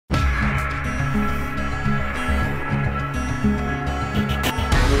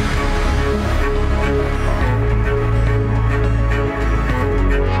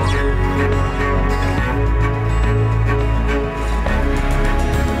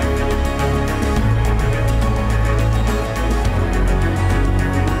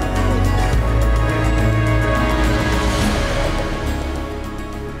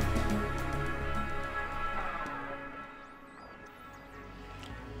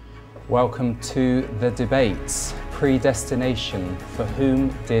Welcome to the debates. Predestination, for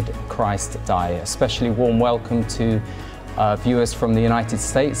whom did Christ die? Especially warm welcome to viewers from the United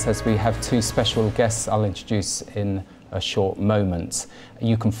States, as we have two special guests I'll introduce in a short moment.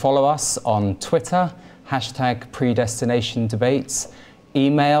 You can follow us on Twitter, #Predestination Debates,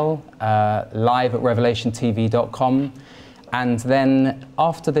 email live@revelationtv.com. And then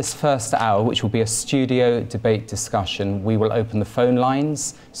after this first hour, which will be a studio debate discussion, we will open the phone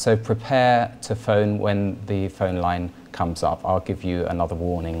lines. So prepare to phone when the phone line comes up. I'll give you another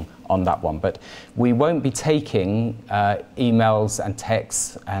warning on that one. But we won't be taking emails and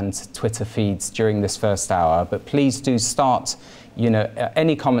texts and Twitter feeds during this first hour. But please do start,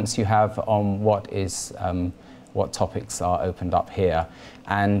 any comments you have on what topics are opened up here.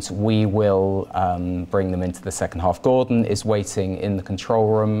 And we will bring them into the second half. Gordon is waiting in the control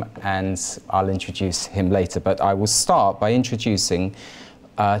room, and I'll introduce him later. But I will start by introducing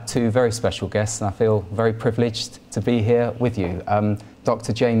two very special guests, and I feel very privileged to be here with you.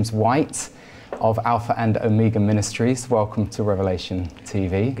 Dr. James White of Alpha and Omega Ministries. Welcome to Revelation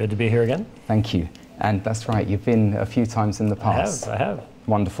TV. Good to be here again. Thank you. And that's right, you've been a few times in the past. I have.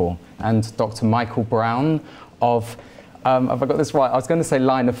 Wonderful. And Dr. Michael Brown of, have I got this right? I was going to say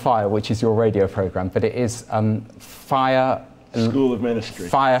Line of Fire, which is your radio program, but it is Fire School of Ministry.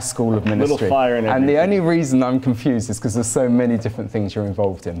 Fire School of Ministry. Little fire and everything. And the only reason I'm confused is because there's so many different things you're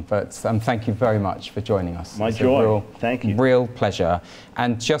involved in. But thank you very much for joining us. My joy. Thank you. Real pleasure.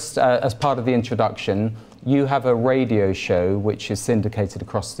 And just as part of the introduction, you have a radio show which is syndicated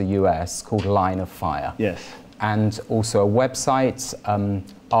across the US called Line of Fire. Yes. And also a website,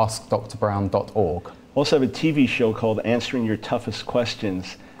 askdrbrown.org. Also have a TV show called Answering Your Toughest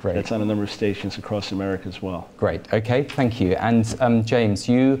Questions. Great. That's on a number of stations across America as well. Great. Okay, thank you. And James,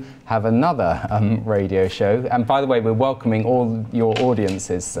 you have another radio show. And by the way, we're welcoming all your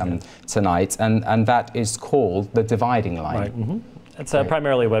audiences tonight. And that is called The Dividing Line. Right. Mm-hmm. It's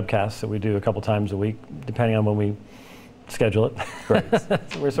primarily a webcast that we do a couple times a week, depending on when we schedule it. Great. So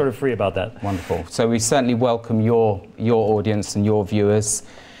we're sort of free about that. Wonderful. So we certainly welcome your audience and your viewers.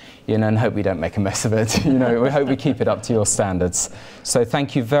 And hope we don't make a mess of it. We hope we keep it up to your standards. So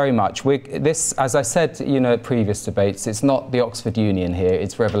thank you very much. This, as I said, at previous debates, it's not the Oxford Union here,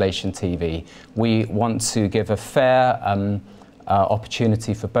 it's Revelation TV. We want to give a fair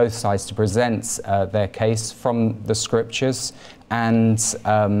opportunity for both sides to present their case from the scriptures, and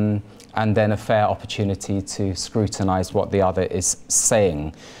then a fair opportunity to scrutinize what the other is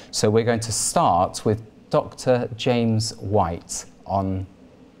saying. So we're going to start with Dr. James White on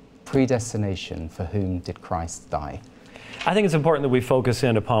predestination, for whom did Christ die? I think it's important that we focus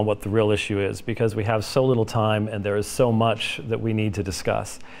in upon what the real issue is, because we have so little time and there is so much that we need to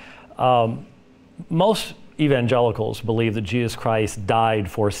discuss. Most evangelicals believe that Jesus Christ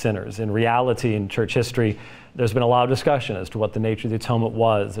died for sinners. In reality, in church history, there's been a lot of discussion as to what the nature of the atonement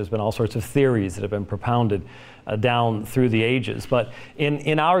was. There's been all sorts of theories that have been propounded down through the ages. But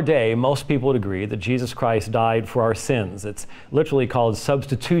in our day, most people would agree that Jesus Christ died for our sins. It's literally called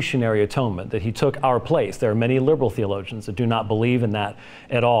substitutionary atonement, that he took our place. There are many liberal theologians that do not believe in that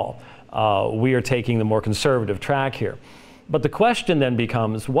at all. We are taking the more conservative track here. But the question then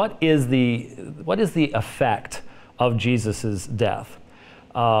becomes, what is the effect of Jesus' death?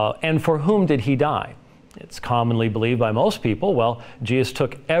 And for whom did he die? It's commonly believed by most people, well, Jesus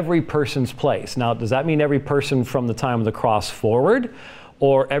took every person's place. Now, does that mean every person from the time of the cross forward,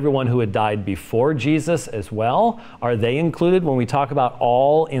 or everyone who had died before Jesus as well? Are they included when we talk about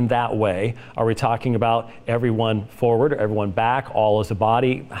all in that way? Are we talking about everyone forward, or everyone back, all as a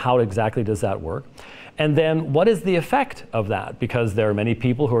body? How exactly does that work? And then what is the effect of that? Because there are many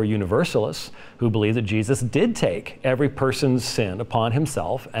people who are universalists who believe that Jesus did take every person's sin upon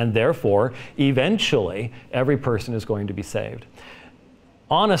himself, and therefore, eventually, every person is going to be saved.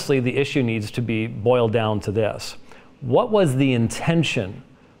 Honestly, the issue needs to be boiled down to this. What was the intention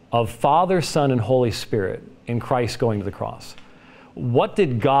of Father, Son, and Holy Spirit in Christ going to the cross? What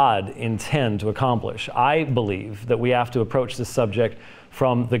did God intend to accomplish? I believe that we have to approach this subject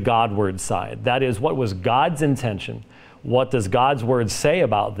from the Godward side. That is, what was God's intention? What does God's word say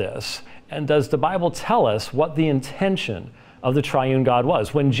about this? And does the Bible tell us what the intention of the triune God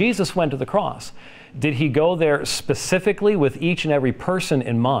was? When Jesus went to the cross, did he go there specifically with each and every person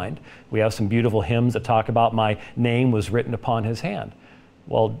in mind? We have some beautiful hymns that talk about my name was written upon his hand.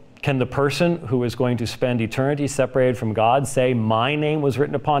 Well, can the person who is going to spend eternity separated from God say, my name was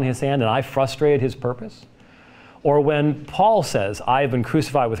written upon his hand and I frustrated his purpose? Or when Paul says, I have been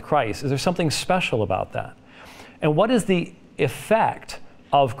crucified with Christ, is there something special about that? And what is the effect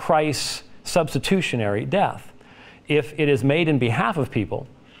of Christ's substitutionary death? If it is made in behalf of people,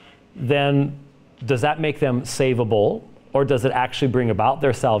 then does that make them savable? Or does it actually bring about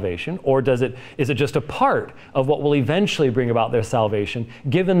their salvation? Or is it just a part of what will eventually bring about their salvation,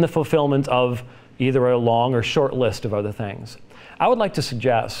 given the fulfillment of either a long or short list of other things? I would like to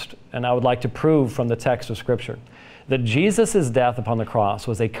suggest, and I would like to prove from the text of Scripture, that Jesus' death upon the cross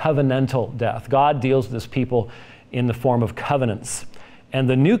was a covenantal death. God deals with his people in the form of covenants. And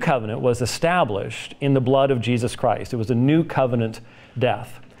the new covenant was established in the blood of Jesus Christ. It was a new covenant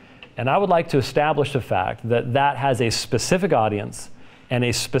death. And I would like to establish the fact that that has a specific audience and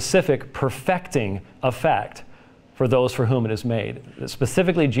a specific perfecting effect for those for whom it is made.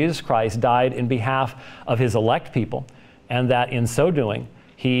 Specifically, Jesus Christ died in behalf of his elect people, and that in so doing,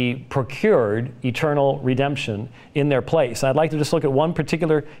 he procured eternal redemption in their place. I'd like to just look at one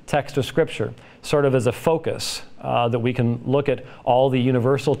particular text of Scripture, sort of as a focus, that we can look at all the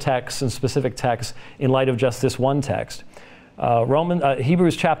universal texts and specific texts in light of just this one text.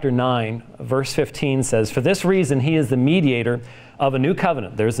 Hebrews chapter 9, verse 15 says, "For this reason he is the mediator of a new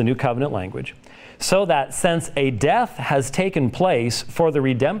covenant." There's the new covenant language. "So that since a death has taken place for the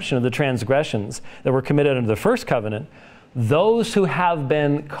redemption of the transgressions that were committed under the first covenant, those who have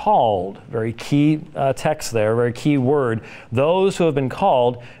been called," very key text there, very key word, "those who have been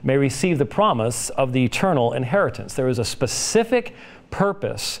called may receive the promise of the eternal inheritance." There is a specific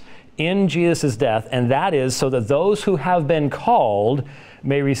purpose in Jesus' death, and that is so that those who have been called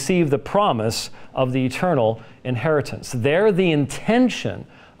may receive the promise of the eternal inheritance. There, the intention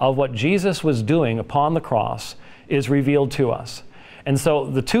of what Jesus was doing upon the cross is revealed to us. And so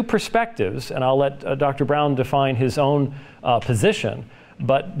the two perspectives, and I'll let Dr. Brown define his own position,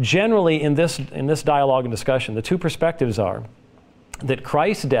 but generally in this dialogue and discussion, the two perspectives are that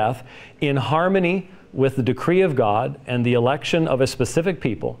Christ's death, in harmony with the decree of God and the election of a specific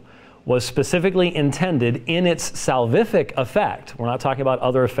people, was specifically intended in its salvific effect. We're not talking about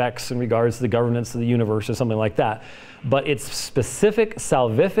other effects in regards to the governance of the universe or something like that. But its specific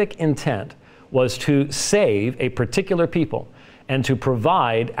salvific intent was to save a particular people and to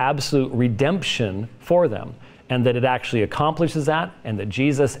provide absolute redemption for them. And that it actually accomplishes that, and that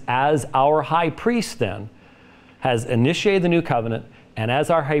Jesus, as our high priest then, has initiated the new covenant. And as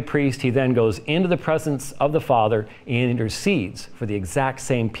our high priest, he then goes into the presence of the Father and intercedes for the exact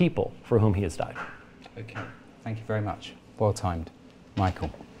same people for whom he has died. Okay, thank you very much. Well timed. Michael.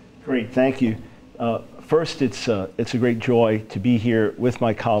 Great, thank you. First, it's a great joy to be here with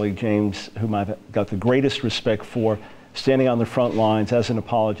my colleague James, whom I've got the greatest respect for, standing on the front lines as an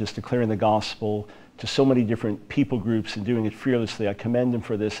apologist, declaring the gospel to so many different people groups and doing it fearlessly. I commend him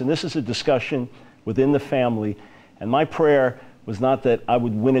for this. And this is a discussion within the family. And my prayer was not that I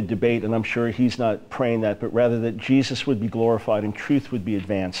would win a debate, and I'm sure he's not praying that, but rather that Jesus would be glorified and truth would be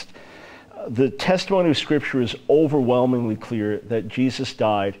advanced. The testimony of Scripture is overwhelmingly clear that Jesus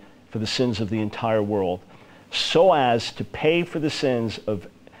died for the sins of the entire world, so as to pay for the sins of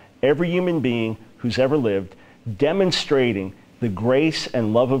every human being who's ever lived, demonstrating the grace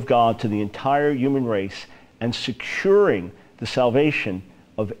and love of God to the entire human race and securing the salvation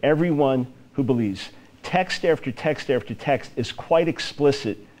of everyone who believes. Text after text after text is quite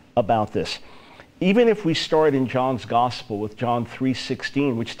explicit about this. Even if we start in John's Gospel with John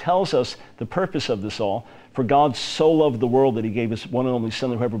 3:16, which tells us the purpose of this all, "For God so loved the world that he gave his one and only Son,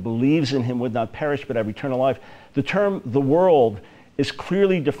 that whoever believes in him would not perish but have eternal life." The term "the world" is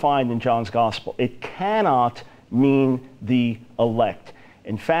clearly defined in John's Gospel. It cannot mean the elect.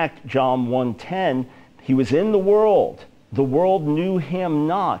 In fact, John 1:10, he was in the world knew him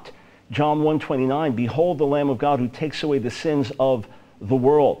not. John 1:29, "Behold the Lamb of God who takes away the sins of the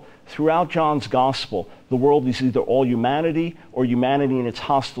world." Throughout John's Gospel, the world is either all humanity or humanity in its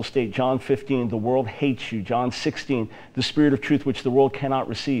hostile state. John 15, "The world hates you." John 16, "The Spirit of truth which the world cannot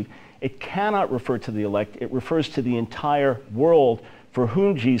receive." It cannot refer to the elect. It refers to the entire world for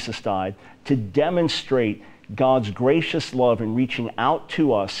whom Jesus died, to demonstrate God's gracious love in reaching out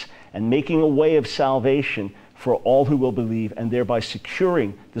to us and making a way of salvation for all who will believe, and thereby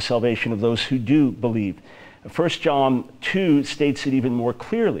securing the salvation of those who do believe. 1 John 2 states it even more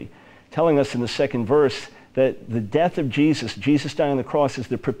clearly, telling us in the second verse that the death of Jesus dying on the cross, is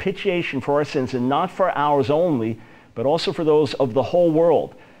the propitiation for our sins, and not for ours only, but also for those of the whole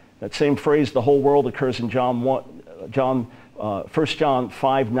world. That same phrase, "the whole world," occurs in 1 John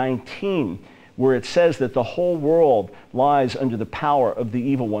 5:19, where it says that the whole world lies under the power of the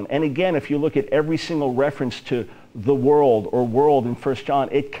evil one. And again, if you look at every single reference to the world or world in 1 John,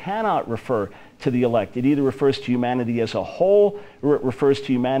 it cannot refer to the elect. It either refers to humanity as a whole, or it refers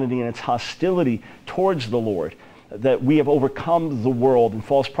to humanity in its hostility towards the Lord. That we have overcome the world, and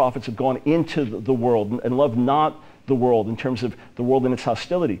false prophets have gone into the world and loved not the world in terms of the world and its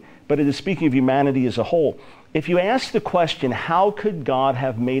hostility, but it is speaking of humanity as a whole. If you ask the question, how could God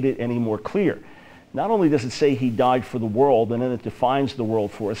have made it any more clear? Not only does it say he died for the world, and then it defines the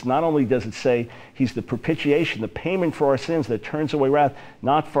world for us, not only does it say he's the propitiation, the payment for our sins that turns away wrath,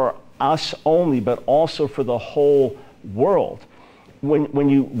 not for us only, but also for the whole world. When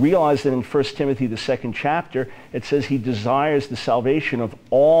you realize that in 1 Timothy, the 2nd chapter, it says he desires the salvation of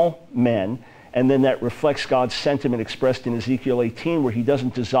all men, and then that reflects God's sentiment expressed in Ezekiel 18, where he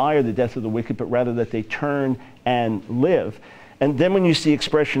doesn't desire the death of the wicked, but rather that they turn and live. And then when you see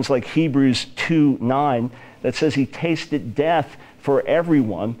expressions like Hebrews 2:9 that says he tasted death for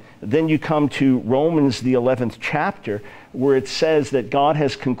everyone, then you come to Romans, the 11th chapter, where it says that God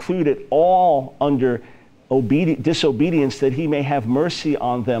has concluded all under disobedience that he may have mercy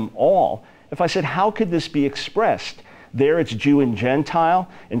on them all. If I said, how could this be expressed? There it's Jew and Gentile.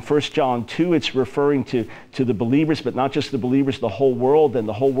 In 1 John 2, it's referring to the believers, but not just the believers, the whole world, and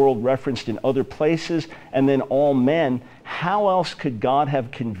the whole world referenced in other places, and then all men. How else could God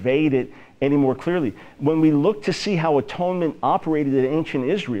have conveyed it any more clearly? When we look to see how atonement operated in ancient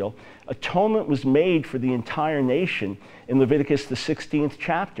Israel, atonement was made for the entire nation in Leviticus, the 16th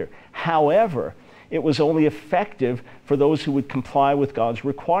chapter. However, it was only effective for those who would comply with God's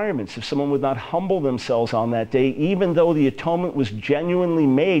requirements. If someone would not humble themselves on that day, even though the atonement was genuinely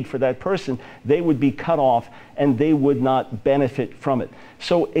made for that person, they would be cut off and they would not benefit from it.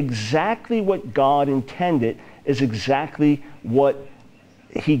 So exactly what God intended is exactly what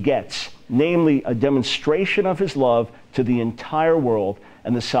he gets, namely a demonstration of his love to the entire world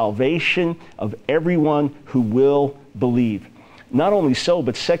and the salvation of everyone who will believe. Not only so,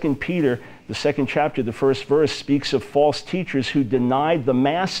 but 2 Peter, the 2nd chapter, the 1st verse, speaks of false teachers who denied the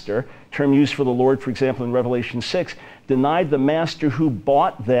master, term used for the Lord, for example, in Revelation 6, denied the master who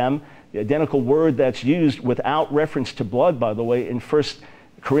bought them, the identical word that's used without reference to blood, by the way, in 1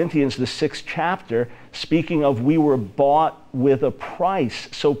 Corinthians, the 6th chapter, speaking of we were bought with a price.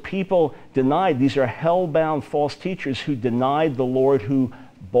 So people denied, these are hell-bound false teachers who denied the Lord who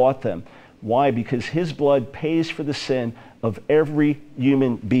bought them. Why? Because his blood pays for the sin of every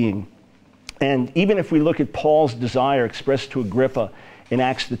human being. And even if we look at Paul's desire expressed to Agrippa in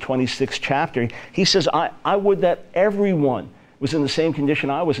Acts, the 26th chapter, he says, I would that everyone was in the same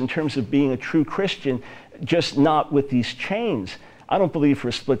condition I was in terms of being a true Christian, just not with these chains. I don't believe for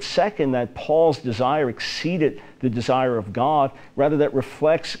a split second that Paul's desire exceeded the desire of God. Rather, that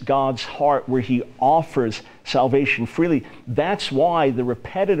reflects God's heart where he offers salvation freely. That's why the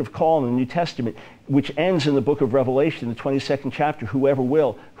repetitive call in the New Testament, which ends in the book of Revelation, the 22nd chapter, whoever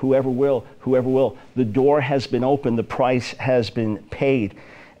will, whoever will, whoever will. The door has been opened, the price has been paid.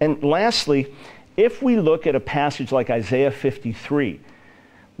 And lastly, if we look at a passage like Isaiah 53,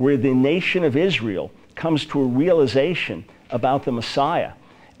 where the nation of Israel comes to a realization about the Messiah,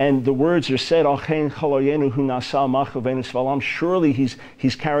 and the words are said, surely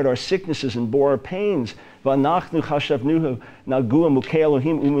he's carried our sicknesses and bore our pains. But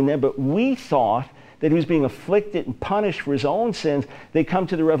we thought that he was being afflicted and punished for his own sins. They come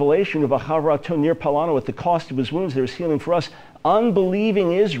to the revelation of Ahavrato near Palano, at the cost of his wounds there is healing for us.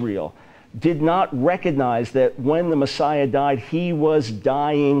 Unbelieving Israel did not recognize that when the Messiah died, he was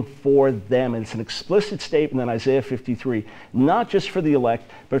dying for them. And it's an explicit statement in Isaiah 53, not just for the elect,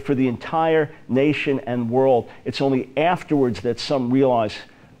 but for the entire nation and world. It's only afterwards that some realize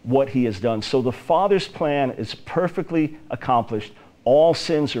what he has done. So the Father's plan is perfectly accomplished. All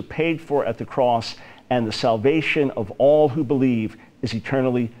sins are paid for at the cross, and the salvation of all who believe is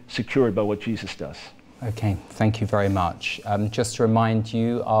eternally secured by what Jesus does. Okay, thank you very much. Just to remind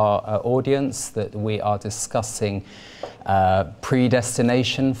you, our audience, that we are discussing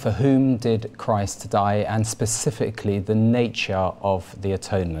predestination, for whom did Christ die, and specifically the nature of the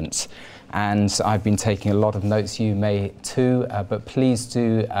atonement. And I've been taking a lot of notes, you may too, but please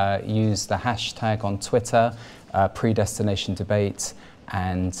do use the hashtag on Twitter, Predestination Debate,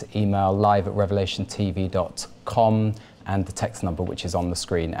 and email live@revelationtv.com. and the text number which is on the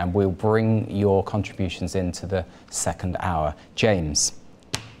screen, and we'll bring your contributions into the second hour. James,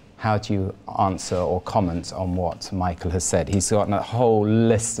 how do you answer or comment on what Michael has said? He's got a whole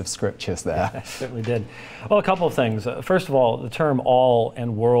list of scriptures there. Yeah, I certainly did. Well, a couple of things. First of all, the term all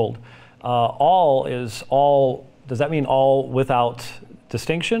and world. All is all, does that mean all without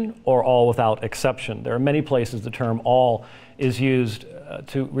distinction or all without exception? There are many places the term all is used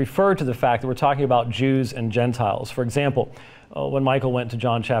to refer to the fact that we're talking about Jews and Gentiles. For example, when Michael went to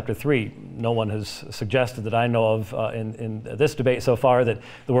John chapter 3. No one has suggested that I know of in this debate so far that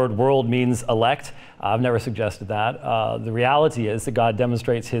the word world means elect. I've never suggested that. The reality is that God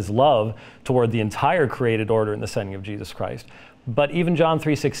demonstrates his love toward the entire created order in the sending of Jesus Christ. But even John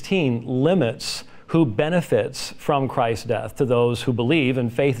 3:16 limits who benefits from Christ's death to those who believe,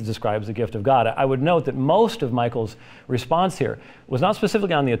 and faith is described as a gift of God. I would note that most of Michael's response here was not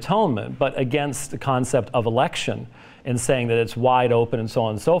specifically on the atonement, but against the concept of election, and saying that it's wide open and so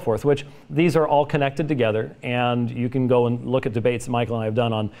on and so forth, which these are all connected together, and you can go and look at debates that Michael and I have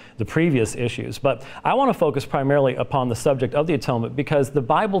done on the previous issues. But I want to focus primarily upon the subject of the atonement because the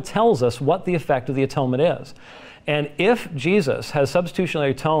Bible tells us what the effect of the atonement is. And if Jesus has substitutionally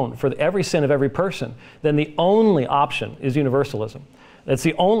atoned for every sin of every person, then the only option is universalism. That's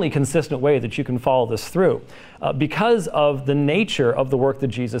the only consistent way that you can follow this through. Because of the nature of the work that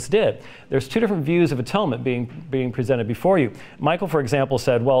Jesus did. There's two different views of atonement being presented before you. Michael, for example,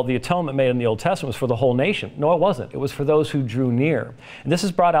 said, well, the atonement made in the Old Testament was for the whole nation. No, it wasn't. It was for those who drew near. And this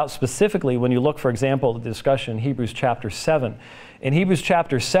is brought out specifically when you look, for example, at the discussion in Hebrews chapter 7. In Hebrews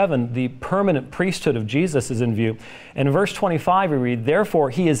chapter 7, the permanent priesthood of Jesus is in view. And in verse 25 we read, therefore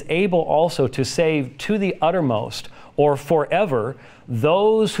he is able also to save to the uttermost, or forever,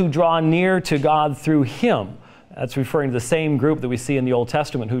 those who draw near to God through him. That's referring to the same group that we see in the Old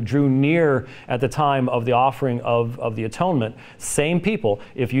Testament who drew near at the time of the offering of the atonement. Same people.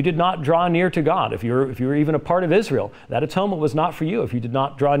 If you did not draw near to God, if you were even a part of Israel, that atonement was not for you if you did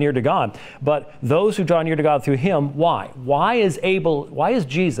not draw near to God. But those who draw near to God through him, why? Why is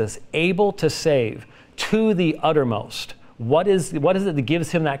Jesus able to save to the uttermost? What is it that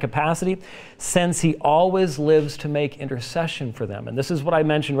gives him that capacity? Since he always lives to make intercession for them. And this is what I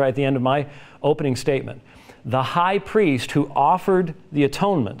mentioned right at the end of my opening statement. The high priest who offered the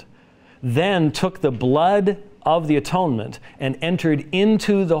atonement then took the blood of the atonement and entered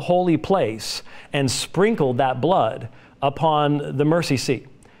into the holy place and sprinkled that blood upon the mercy seat.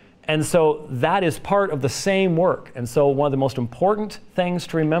 And so that is part of the same work. And so one of the most important things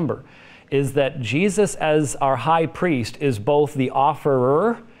to remember is that Jesus as our high priest is both the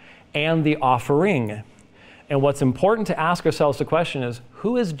offerer and the offering. And what's important to ask ourselves the question is,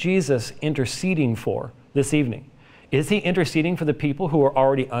 who is Jesus interceding for this evening? Is he interceding for the people who are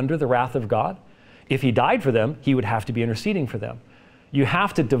already under the wrath of God? If he died for them, he would have to be interceding for them. You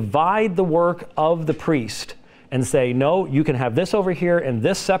have to divide the work of the priest and say, no, you can have this over here and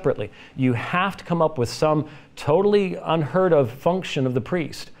this separately. You have to come up with some totally unheard of function of the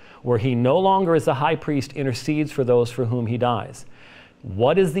priest where he no longer as the high priest intercedes for those for whom he dies.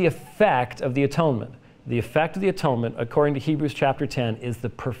 What is the effect of the atonement? The effect of the atonement, according to Hebrews chapter 10, is the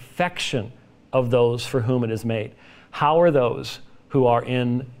perfection of those for whom it is made. How are those who are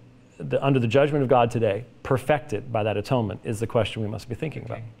under the judgment of God today perfected by that atonement is the question we must be thinking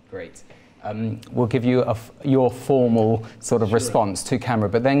about. Great. We'll give you your formal sort of response to camera,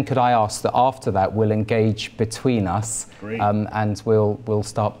 but then could I ask that after that we'll engage between us and we'll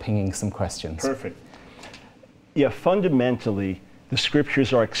start pinging some questions. Perfect. Yeah, fundamentally, the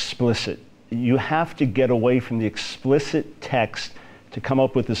scriptures are explicit. You have to get away from the explicit text to come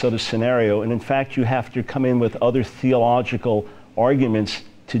up with this other scenario, and in fact you have to come in with other theological arguments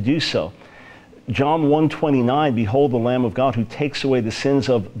to do so. John 1:29, behold the Lamb of God who takes away the sins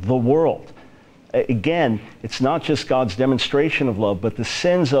of the world. Again, it's not just God's demonstration of love, but the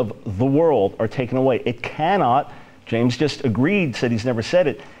sins of the world are taken away. It cannot, James just agreed, said he's never said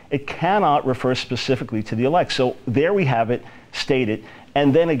it, it cannot refer specifically to the elect. So there we have it stated.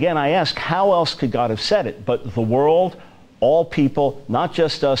 And then again, I ask, how else could God have said it? But the world, all people, not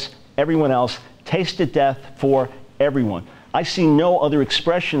just us, everyone else, tasted death for everyone. I see no other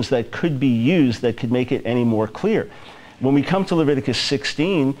expressions that could be used that could make it any more clear. When we come to Leviticus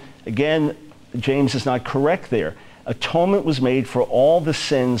 16, again, James is not correct there. Atonement was made for all the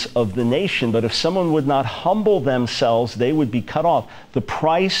sins of the nation, but if someone would not humble themselves, they would be cut off. The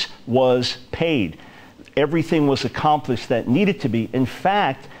price was paid. Everything was accomplished that needed to be. In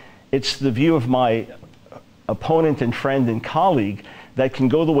fact, it's the view of my opponent and friend and colleague that can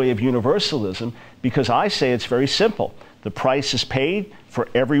go the way of universalism, because I say it's very simple. The price is paid for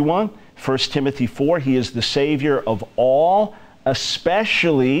everyone. 1 Timothy 4, he is the Savior of all,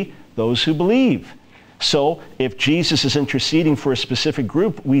 especially those who believe. So if Jesus is interceding for a specific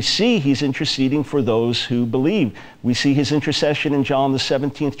group, we see he's interceding for those who believe. We see his intercession in John the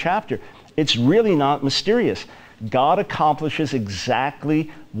 17th chapter. It's really not mysterious. God accomplishes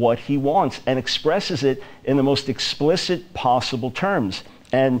exactly what he wants and expresses it in the most explicit possible terms.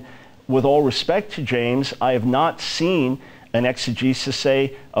 And with all respect to James, I have not seen an exegesis,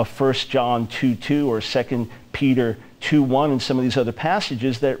 say, of 1 John 2:2 or 2 Peter 2:1 and some of these other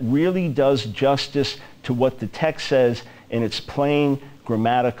passages that really does justice to what the text says in its plain,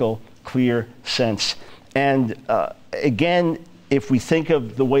 grammatical, clear sense. And again, if we think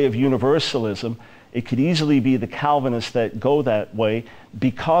of the way of universalism, it could easily be the Calvinists that go that way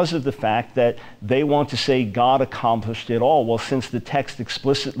because of the fact that they want to say God accomplished it all. Well, since the text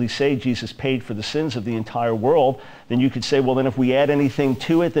explicitly say Jesus paid for the sins of the entire world, then you could say, well, then if we add anything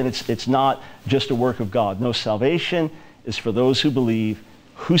to it, then it's not just a work of God. No, salvation is for those who believe.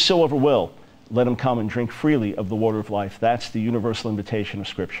 Whosoever will, let him come and drink freely of the water of life. That's the universal invitation of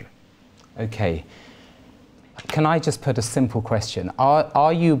Scripture. Okay. Can I just put a simple question?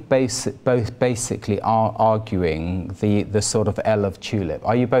 Are you both basically arguing the sort of L of tulip?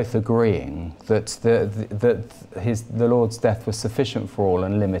 Are you both agreeing that the Lord's death was sufficient for all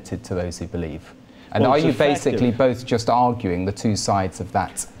and limited to those who believe? And well, are you effective. basically both just arguing the two sides of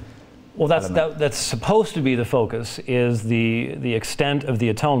that? Well, that's supposed to be the focus, is the extent of the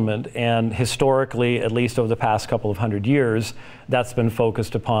atonement, and historically, at least over the past couple of hundred years, that's been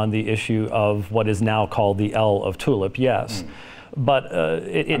focused upon the issue of what is now called the L of tulip, yes. But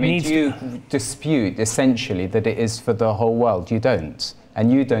it needs to... Do you dispute, essentially, that it is for the whole world? You don't.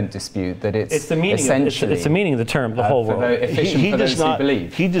 And you don't dispute that it's the meaning essentially... It's the meaning of the term, the whole world. Efficient for those who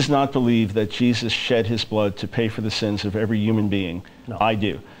believe. He does not believe that Jesus shed his blood to pay for the sins of every human being. No. I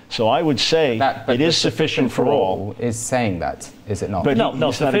do. So I would say it is sufficient for all. Is saying that, is it not? But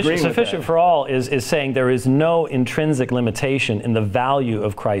no, sufficient for all is saying there is no intrinsic limitation in the value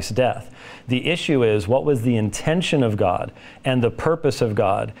of Christ's death. The issue is, what was the intention of God and the purpose of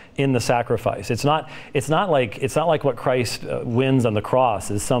God in the sacrifice? It's not like what Christ wins on the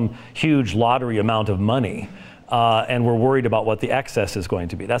cross is some huge lottery amount of money. And we're worried about what the excess is going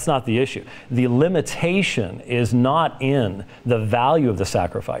to be. That's not the issue. The limitation is not in the value of the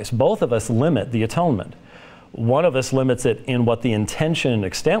sacrifice. Both of us limit the atonement. One of us limits it in what the intention and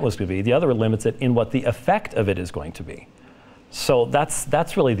extent was going to be. The other limits it in what the effect of it is going to be. So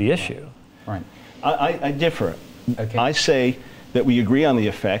that's really the issue. Right. I differ. Okay. I say that we agree on the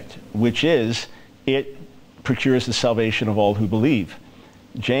effect, which is it procures the salvation of all who believe.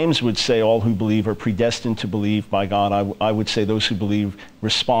 James would say all who believe are predestined to believe by God. I would say those who believe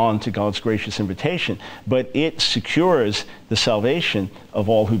respond to God's gracious invitation. But it secures the salvation of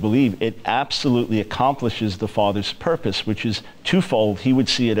all who believe. It absolutely accomplishes the Father's purpose, which is twofold. He would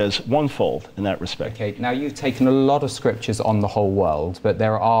see it as onefold in that respect. Okay, now you've taken a lot of scriptures on the whole world, but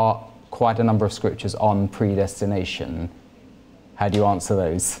there are quite a number of scriptures on predestination. How do you answer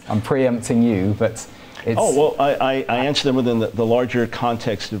those? I'm preempting you, but... Oh, well, I answer them within the larger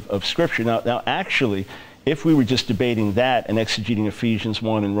context of Scripture. Now, actually, if we were just debating that and exegeting Ephesians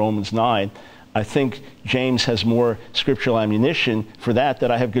 1 and Romans 9, I think James has more scriptural ammunition for that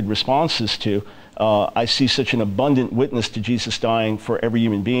I have good responses to. I see such an abundant witness to Jesus dying for every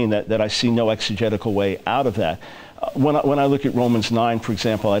human being that I see no exegetical way out of that. When I look at Romans 9, for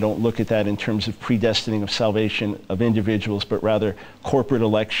example, I don't look at that in terms of predestining of salvation of individuals, but rather corporate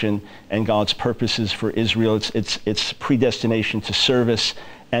election and God's purposes for Israel. It's predestination to service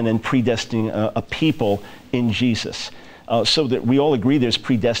and then predestining a people in Jesus. So that we all agree there's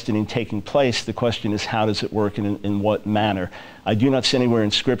predestining taking place. The question is, how does it work and in what manner? I do not see anywhere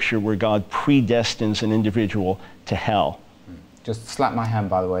in Scripture where God predestines an individual to hell. Just slap my hand,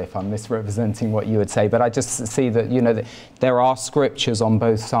 by the way, if I'm misrepresenting what you would say. But I just see that, you know, that there are scriptures on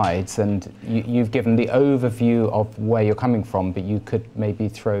both sides, and you've given the overview of where you're coming from, but you could maybe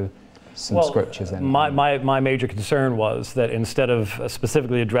throw some scriptures in. My major concern was that instead of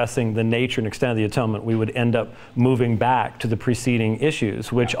specifically addressing the nature and extent of the atonement, we would end up moving back to the preceding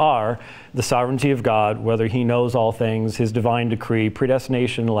issues, which are the sovereignty of God, whether he knows all things, his divine decree,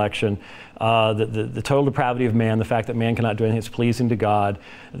 predestination, election, the total depravity of man, the fact that man cannot do anything that's pleasing to God,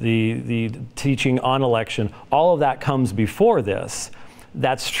 the teaching on election. All of that comes before this.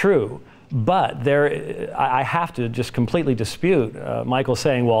 That's true. But I have to just completely dispute Michael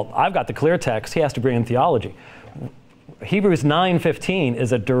saying, well, I've got the clear text, he has to bring in theology. Hebrews 9:15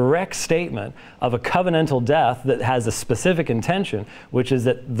 is a direct statement of a covenantal death that has a specific intention, which is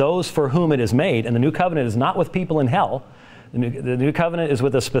that those for whom it is made, and the new covenant is not with people in hell, the new covenant is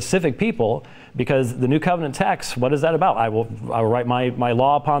with a specific people, because the new covenant text, what is that about? I will write my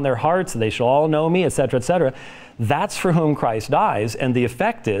law upon their hearts, they shall all know me, etc., etc. That's for whom Christ dies, and the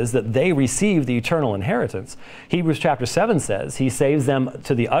effect is that they receive the eternal inheritance. Hebrews chapter 7 says he saves them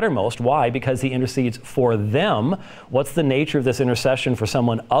to the uttermost. Why? Because he intercedes for them. What's the nature of this intercession for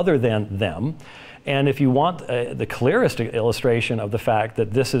someone other than them? And if you want the clearest illustration of the fact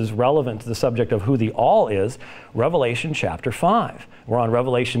that this is relevant to the subject of who the all is, Revelation chapter 5. We're on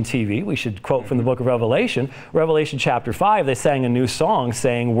Revelation TV. We should quote from the book of Revelation. Revelation chapter 5, they sang a new song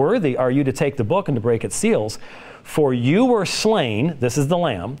saying, "Worthy are you to take the book and to break its seals. For you were slain," this is the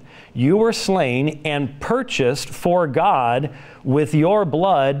Lamb, "you were slain and purchased for God with your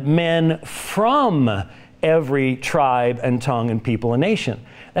blood men from every tribe and tongue and people and nation."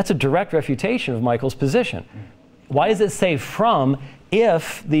 That's a direct refutation of Michael's position. Why does it say from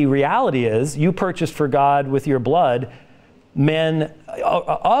if the reality is you purchased for God with your blood men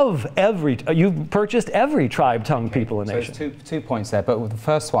of every, you've purchased every tribe, tongue, people, and nation? So there's two points there, but the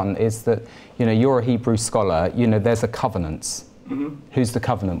first one is that, you're a Hebrew scholar, there's a covenant. Mm-hmm. Who's the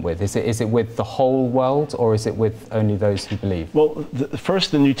covenant with? Is it with the whole world, or is it with only those who believe? Well,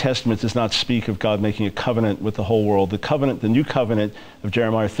 first, the New Testament does not speak of God making a covenant with the whole world. The new covenant of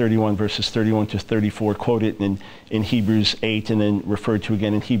Jeremiah 31, verses 31 to 34, quoted in Hebrews 8 and then referred to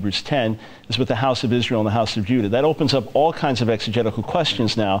again in Hebrews 10, is with the house of Israel and the house of Judah. That opens up all kinds of exegetical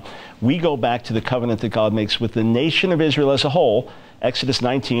questions now. We go back to the covenant that God makes with the nation of Israel as a whole, Exodus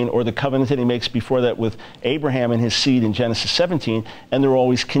 19, or the covenant that he makes before that with Abraham and his seed in Genesis 17, and there are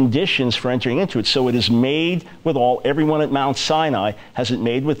always conditions for entering into it. So it is made with all. Everyone at Mount Sinai has it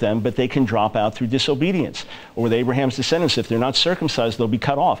made with them, but they can drop out through disobedience. Or with Abraham's descendants, if they're not circumcised, they'll be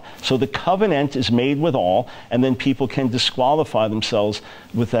cut off. So the covenant is made with all, and then people can disqualify themselves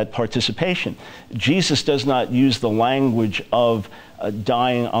with that participation. Jesus does not use the language of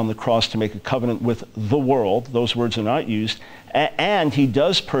dying on the cross to make a covenant with the world. Those words are not used. And he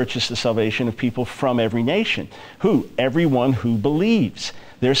does purchase the salvation of people from every nation. Who? Everyone who believes.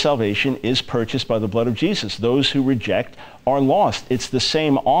 Their salvation is purchased by the blood of Jesus. Those who reject are lost. It's the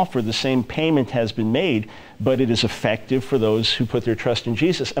same offer, the same payment has been made, but it is effective for those who put their trust in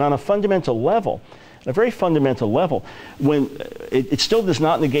Jesus. And on a fundamental level, a very fundamental level, when it still does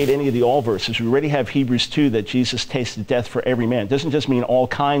not negate any of the all verses. We already have Hebrews 2 that Jesus tasted death for every man. It doesn't just mean all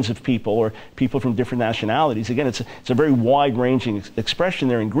kinds of people or people from different nationalities. Again, it's a very wide-ranging expression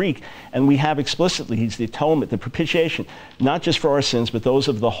there in Greek, and we have explicitly, he's the atonement, the propitiation, not just for our sins, but those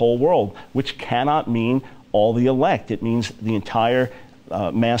of the whole world, which cannot mean all the elect. It means the entire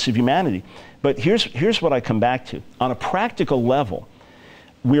mass of humanity. But here's what I come back to. On a practical level,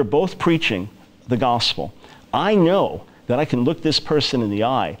 we're both preaching the gospel. I know that I can look this person in the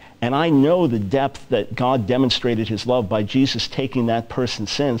eye, and I know the depth that God demonstrated his love by Jesus taking that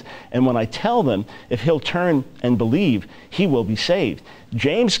person's sins. And when I tell them, if he'll turn and believe, he will be saved.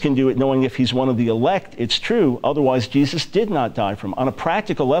 James can do it knowing if he's one of the elect, it's true. Otherwise, Jesus did not die for him. On a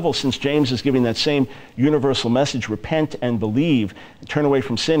practical level, since James is giving that same universal message, repent and believe, turn away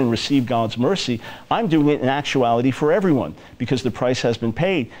from sin and receive God's mercy, I'm doing it in actuality for everyone because the price has been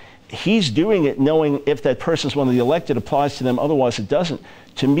paid. He's doing it knowing if that person's one of the elected, applies to them, otherwise it doesn't.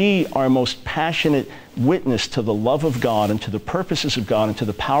 To me, our most passionate witness to the love of God and to the purposes of God and to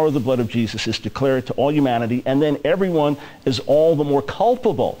the power of the blood of Jesus is declared to all humanity, and then everyone is all the more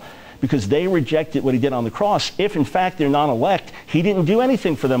culpable because they rejected what he did on the cross. If in fact they're non-elect, he didn't do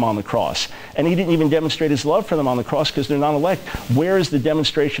anything for them on the cross. And he didn't even demonstrate his love for them on the cross because they're non-elect. Where is the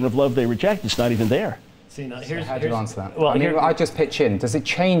demonstration of love they reject? It's not even there. See, now How do you answer that? Well, I just pitch in. Does it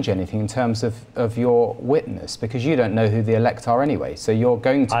change anything in terms of your witness? Because you don't know who the elect are anyway, so you're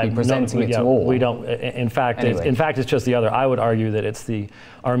going to be presenting it to all. We don't. In fact, anyway. It's just the other. I would argue that it's the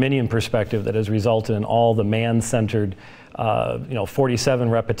Arminian perspective that has resulted in all the man-centered 47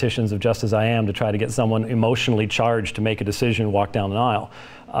 repetitions of just as I am to try to get someone emotionally charged to make a decision and walk down an aisle.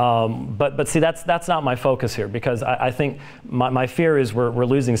 But see, that's not my focus here, because I think my fear is we're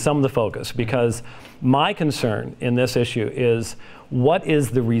losing some of the focus, because my concern in this issue is what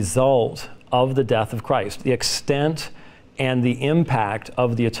is the result of the death of Christ, the extent and the impact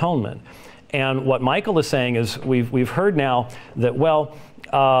of the atonement. And what Michael is saying is we've heard now that, well,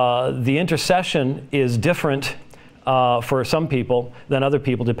 the intercession is different for some people than other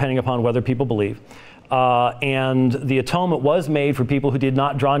people, depending upon whether people believe. And the atonement was made for people who did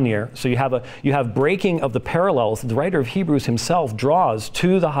not draw near. So you have breaking of the parallels. The writer of Hebrews himself draws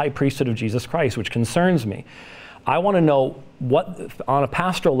to the high priesthood of Jesus Christ, which concerns me. I want to know what, on a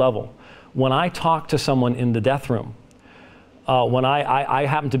pastoral level, when I talk to someone in the death room, when I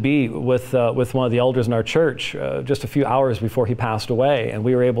happened to be with one of the elders in our church just a few hours before he passed away, and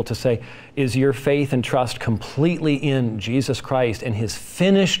we were able to say, is your faith and trust completely in Jesus Christ and his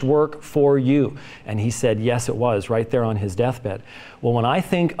finished work for you? And he said, yes, it was, right there on his deathbed. Well, when I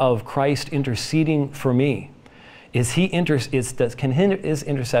think of Christ interceding for me, can his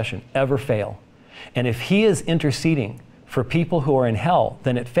intercession ever fail? And if he is interceding for people who are in hell,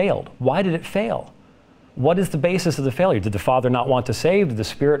 then it failed. Why did it fail? What is the basis of the failure? Did the Father not want to save? Did the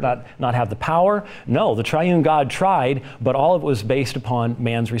Spirit not have the power? No, the triune God tried, but all of it was based upon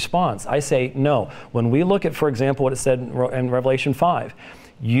man's response. I say no. When we look at, for example, what it said in Revelation 5,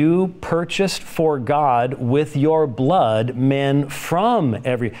 you purchased for God with your blood men from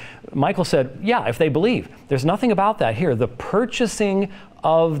every... Michael said, yeah, if they believe. There's nothing about that here. The purchasing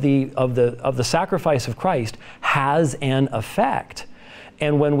of the sacrifice of Christ has an effect.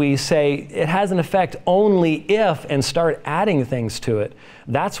 And when we say it has an effect only if, and start adding things to it,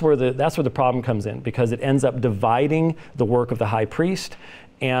 that's where the problem comes in, because it ends up dividing the work of the high priest.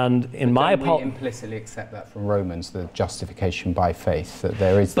 And in my we implicitly accept that from Romans, the justification by faith, that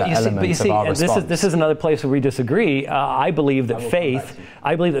there is that element of our response. This is another place where we disagree. I believe that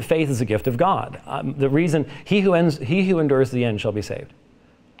faith is a gift of God. The reason he who endures to the end shall be saved.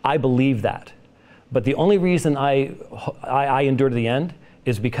 I believe that, but the only reason I endure to the end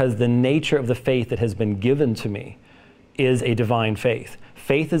is because the nature of the faith that has been given to me is a divine faith.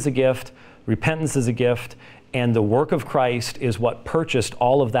 Faith is a gift, repentance is a gift, and the work of Christ is what purchased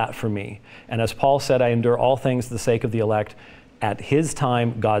all of that for me. And as Paul said, I endure all things for the sake of the elect. At his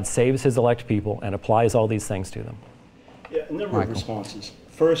time, God saves his elect people and applies all these things to them. Yeah, a number of responses.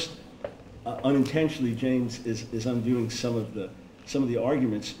 First, unintentionally, James is undoing some of the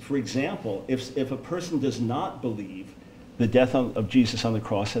arguments. For example, if a person does not believe, the death of Jesus on the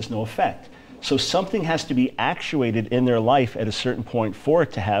cross has no effect. So something has to be actuated in their life at a certain point for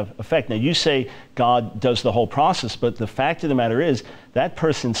it to have effect. Now, you say God does the whole process, but the fact of the matter is that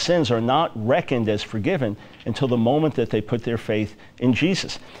person's sins are not reckoned as forgiven until the moment that they put their faith in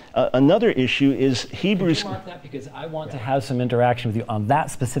Jesus. Another issue is Hebrews... Could you mark that? Because I want to have some interaction with you on that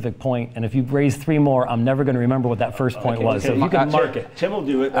specific point, and if you raise 3 more, I'm never going to remember what that first point was. So if you can mark it. Tim will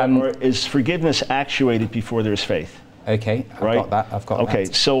do it. Or is forgiveness actuated before there's faith? Okay, I've got that. Okay,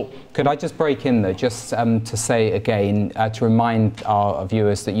 so could I just break in though, just to say again, to remind our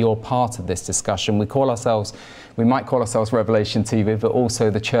viewers that you're part of this discussion. We might call ourselves Revelation TV, but also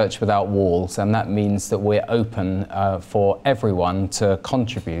the Church Without Walls, and that means that we're open for everyone to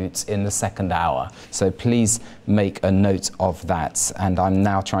contribute in the second hour. So please make a note of that. And I'm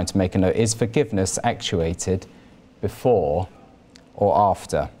now trying to make a note: is forgiveness actuated before or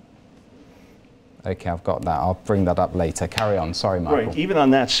after? Okay, I've got that. I'll bring that up later. Carry on. Sorry, Michael. Right. Even on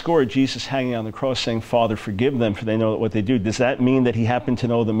that score, Jesus hanging on the cross saying, Father, forgive them, for they know what they do. Does that mean that he happened to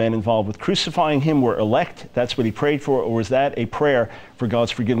know the men involved with crucifying him were elect? That's what he prayed for? Or was that a prayer for God's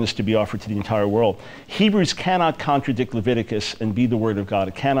forgiveness to be offered to the entire world? Hebrews cannot contradict Leviticus and be the word of God.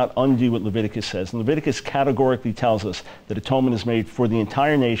 It cannot undo what Leviticus says. And Leviticus categorically tells us that atonement is made for the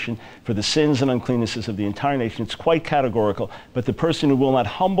entire nation, for the sins and uncleannesses of the entire nation. It's quite categorical. But the person who will not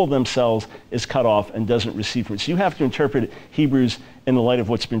humble themselves is cut off and doesn't receive it. So you have to interpret Hebrews in the light of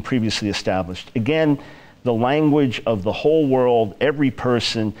what's been previously established. Again, the language of the whole world, every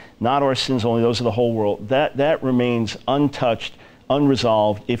person, not our sins only, those of the whole world, that remains untouched,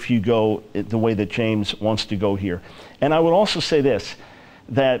 unresolved if you go the way that James wants to go here. And I would also say this,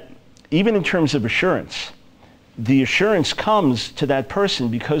 that even in terms of assurance, the assurance comes to that person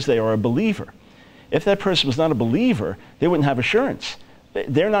because they are a believer. If that person was not a believer, they wouldn't have assurance.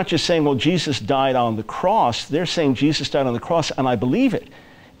 They're not just saying, well, Jesus died on the cross. They're saying Jesus died on the cross, and I believe it.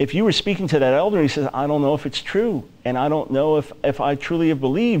 If you were speaking to that elder and he says, I don't know if it's true, and I don't know if I truly have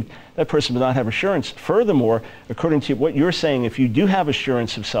believed, that person would not have assurance. Furthermore, according to what you're saying, if you do have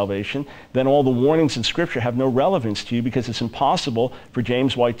assurance of salvation, then all the warnings in Scripture have no relevance to you, because it's impossible for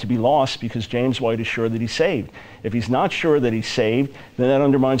James White to be lost, because James White is sure that he's saved. If he's not sure that he's saved, then that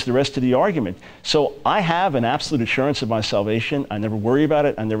undermines the rest of the argument. So I have an absolute assurance of my salvation. I never worry about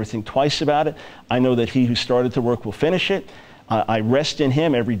it. I never think twice about it. I know that he who started the work will finish it. I rest in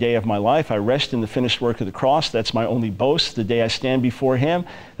him every day of my life. I rest in the finished work of the cross. That's my only boast. The day I stand before him,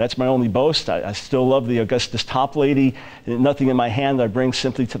 that's my only boast. I still love the Augustus top lady. Nothing in my hand I bring,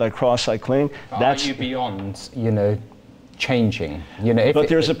 simply to thy cross I cling. That's, are you beyond, changing? But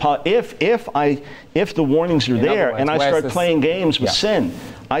there's if the warnings are there, and I start playing games with sin,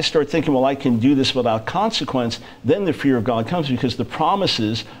 I start thinking, well, I can do this without consequence, then the fear of God comes, because the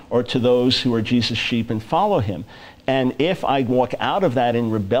promises are to those who are Jesus' sheep and follow him. And if I walk out of that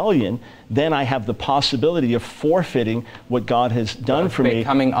in rebellion, then I have the possibility of forfeiting what God has done for me.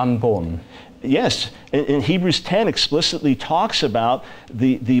 Becoming unborn. Yes, In Hebrews 10 explicitly talks about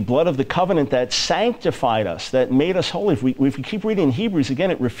the blood of the covenant that sanctified us, that made us holy. If we keep reading in Hebrews,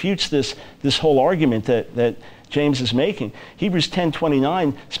 again, it refutes this whole argument that James is making. Hebrews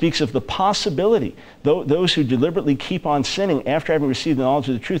 10:29 speaks of the possibility, those who deliberately keep on sinning after having received the knowledge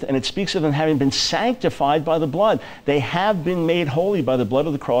of the truth, and it speaks of them having been sanctified by the blood. They have been made holy by the blood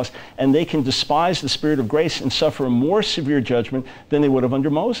of the cross, and they can despise the Spirit of grace and suffer a more severe judgment than they would have under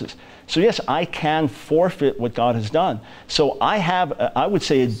Moses. So yes, I can forfeit what God has done. So I have, I would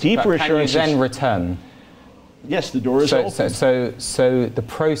say, a deeper assurance. Can you then return? Yes, the door is open. So the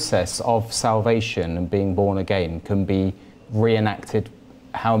process of salvation and being born again can be reenacted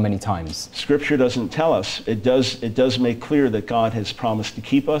how many times? Scripture doesn't tell us. It does make clear that God has promised to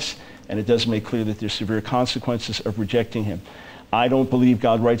keep us, and it does make clear that there's severe consequences of rejecting him. I don't believe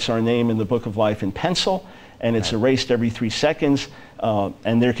God writes our name in the book of life in pencil, and it's erased every 3 seconds,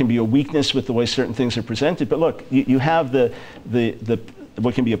 and there can be a weakness with the way certain things are presented. But look, you have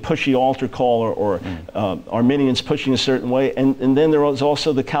what can be a pushy altar call or Arminians pushing a certain way, and then there is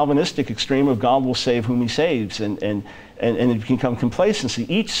also the Calvinistic extreme of God will save whom he saves, and it can become complacency.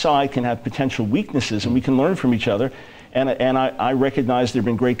 Each side can have potential weaknesses, and we can learn from each other. And I recognize there have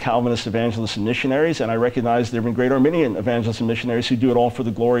been great Calvinist evangelists and missionaries, and I recognize there have been great Arminian evangelists and missionaries who do it all for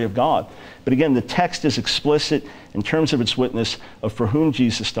the glory of God. But again, the text is explicit in terms of its witness of for whom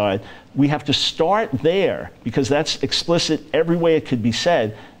Jesus died. We have to start there, because that's explicit every way it could be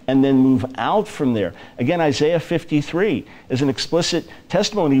said, and then move out from there. Again, Isaiah 53 is an explicit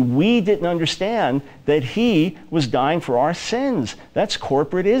testimony. We didn't understand that he was dying for our sins. That's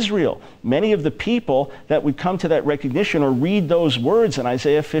corporate Israel. Many of the people that would come to that recognition or read those words in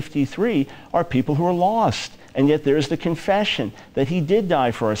Isaiah 53 are people who are lost. And yet there's the confession that he did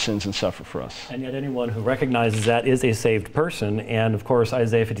die for our sins and suffer for us. And yet anyone who recognizes that is a saved person. And of course,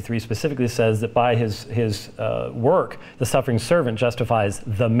 Isaiah 53 specifically says that by his work, the suffering servant justifies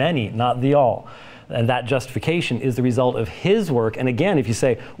the many, not the all. And that justification is the result of his work. And again, if you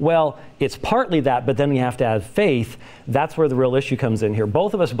say, well, it's partly that, but then we have to add faith, that's where the real issue comes in here.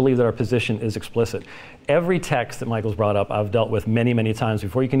 Both of us believe that our position is explicit. Every text that Michael's brought up, I've dealt with many, many times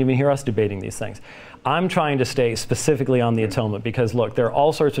before you can even hear us debating these things. I'm trying to stay specifically on the atonement because, look, there are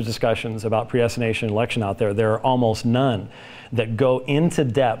all sorts of discussions about predestination and election out there. There are almost none that go into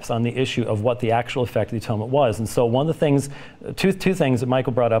depth on the issue of what the actual effect of the atonement was. And so one of the things, two things that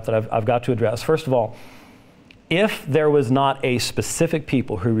Michael brought up that I've got to address. First of all, if there was not a specific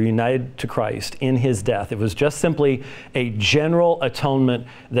people who were united to Christ in his death, it was just simply a general atonement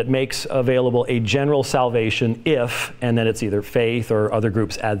that makes available a general salvation if, and then it's either faith or other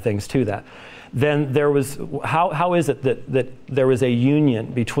groups add things to that, then there was, how is it that there was a union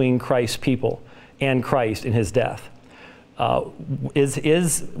between Christ's people and Christ in his death?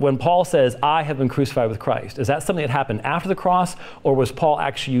 When Paul says, I have been crucified with Christ, is that something that happened after the cross, or was Paul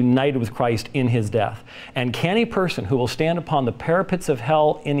actually united with Christ in his death? And can a person who will stand upon the parapets of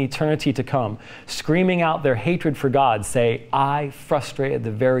hell in eternity to come, screaming out their hatred for God, say, I frustrated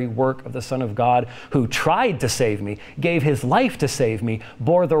the very work of the Son of God who tried to save me, gave his life to save me,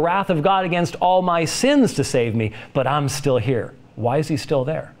 bore the wrath of God against all my sins to save me, but I'm still here. Why is he still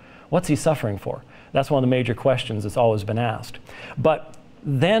there? What's he suffering for? That's one of the major questions that's always been asked. But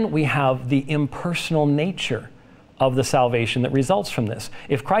then we have the impersonal nature of the salvation that results from this.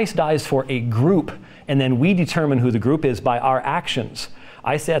 If Christ dies for a group and then we determine who the group is by our actions,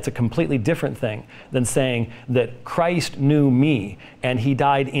 I say that's a completely different thing than saying that Christ knew me and he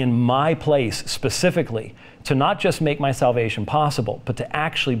died in my place specifically to not just make my salvation possible, but to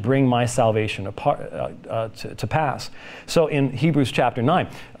actually bring my salvation to pass. So in Hebrews chapter 9,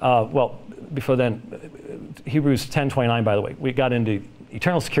 before then, Hebrews 10:29, by the way, we got into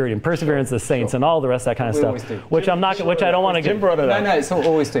eternal security and perseverance of the saints and all the rest of that kind of stuff, which I don't want to get. Brought it up. No, it's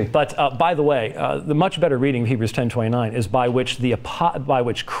always do. But by the way, the much better reading of Hebrews 10:29 is by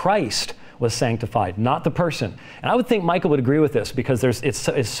which Christ was sanctified, not the person. And I would think Michael would agree with this because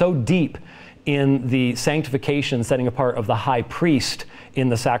it's so deep in the sanctification, setting apart of the high priest in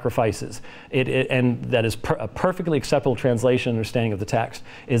the sacrifices. And that is a perfectly acceptable translation and understanding of the text,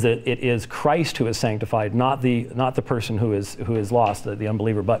 is that it is Christ who is sanctified, not the person who is lost, the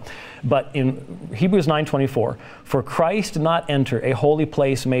unbeliever. But in Hebrews 9:24, for Christ did not enter a holy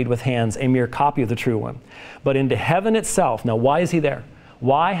place made with hands, a mere copy of the true one, but into heaven itself. Now, why is he there?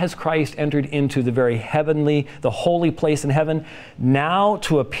 Why has Christ entered into the very heavenly, the holy place in heaven? Now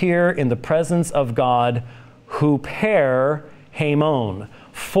to appear in the presence of God, who per haimon,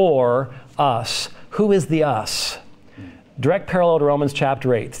 for us. Who is the us? Direct parallel to Romans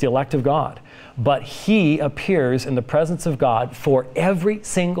chapter 8. It's the elect of God. But he appears in the presence of God for every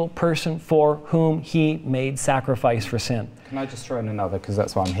single person for whom he made sacrifice for sin. Can I just throw in another, because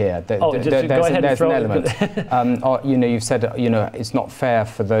that's why I'm here. Go ahead and throw it. You know, you've said, you know, it's not fair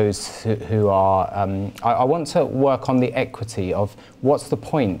for those who are... I want to work on the equity of what's the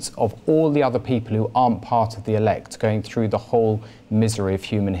point of all the other people who aren't part of the elect going through the whole misery of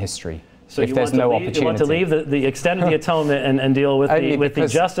human history. So you want to leave the extent of the atonement and deal with the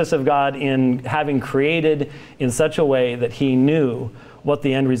justice of God in having created in such a way that he knew what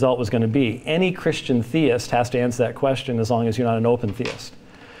the end result was going to be. Any Christian theist has to answer that question as long as you're not an open theist.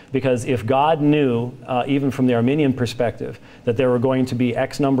 Because if God knew, even from the Arminian perspective, that there were going to be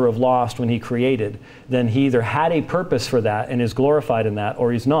X number of lost when he created, then he either had a purpose for that and is glorified in that,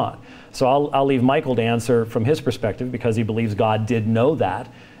 or he's not. So I'll leave Michael to answer from his perspective, because he believes God did know that,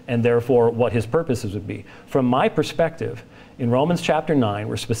 and therefore what his purposes would be. From my perspective, in Romans chapter 9,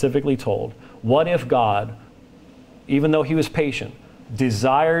 we're specifically told, what if God, even though he was patient,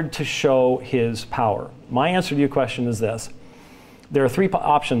 desired to show his power? My answer to your question is this. There are three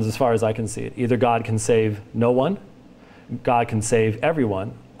options as far as I can see it. Either God can save no one, God can save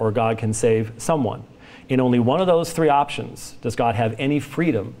everyone, or God can save someone. In only one of those three options does God have any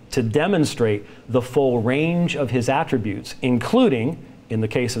freedom to demonstrate the full range of his attributes, including, in the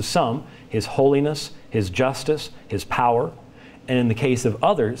case of some, his holiness, his justice, his power, and in the case of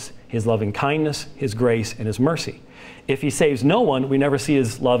others, his loving kindness, his grace, and his mercy. If he saves no one, we never see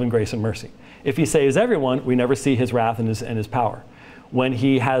his love and grace and mercy. If he saves everyone, we never see his wrath and his power. When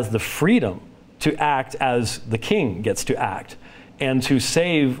he has the freedom to act as the king gets to act, and to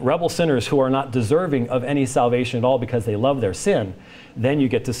save rebel sinners who are not deserving of any salvation at all because they love their sin, then you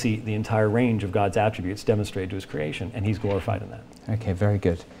get to see the entire range of God's attributes demonstrated to his creation, and he's glorified in that. Okay, very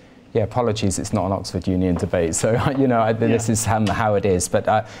good. Yeah, apologies, it's not an Oxford Union debate, so you know this is how it is. But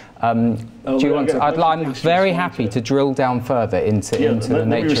do you want to? I'm very happy to drill down further into the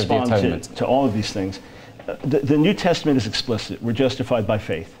nature of the atonement. To all of these things. The New Testament is explicit. We're justified by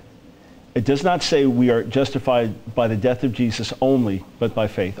faith. It does not say we are justified by the death of Jesus only, but by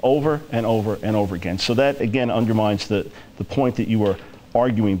faith, over and over and over again. So that, again, undermines the point that you were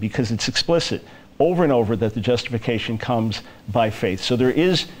arguing, because it's explicit over and over that the justification comes by faith. So there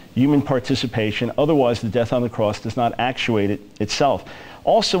is human participation. Otherwise, the death on the cross does not actuate it itself.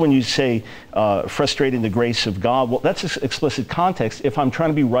 Also, when you say frustrating the grace of God, well, that's explicit context. If I'm trying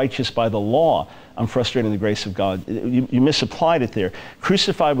to be righteous by the law, I'm frustrating the grace of God. You misapplied it there.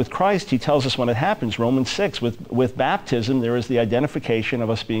 Crucified with Christ, he tells us when it happens, Romans 6, with baptism, there is the identification of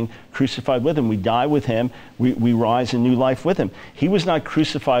us being crucified with him. We die with him. We rise in new life with him. He was not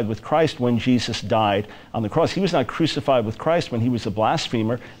crucified with Christ when Jesus died on the cross. He was not crucified with Christ when he was a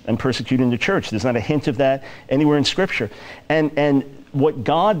blasphemer and persecuting the church. There's not a hint of that anywhere in Scripture. And what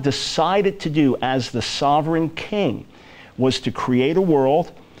God decided to do as the sovereign king was to create a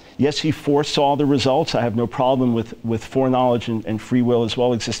world. Yes, he foresaw the results. I have no problem with foreknowledge and free will as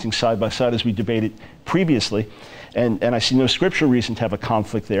well existing side by side, as we debated previously. And I see no scriptural reason to have a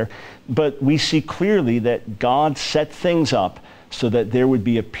conflict there. But we see clearly that God set things up so that there would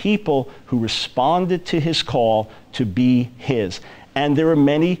be a people who responded to his call to be his. And there are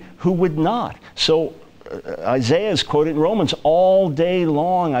many who would not. So Isaiah is quoted in Romans, all day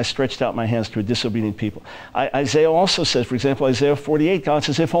long I stretched out my hands to a disobedient people. Isaiah also says, for example, Isaiah 48, God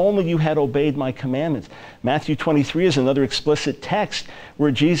says, if only you had obeyed my commandments. Matthew 23 is another explicit text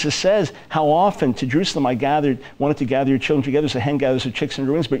where Jesus says, how often to Jerusalem I wanted to gather your children together as a hen gathers her chicks in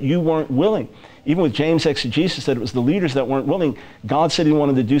her wings, but you weren't willing. Even with James' exegesis that it was the leaders that weren't willing, God said he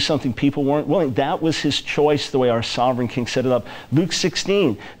wanted to do something, people weren't willing. That was his choice, the way our sovereign king set it up. Luke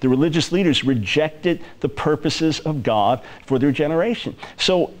 16, the religious leaders rejected the purposes of God for their generation.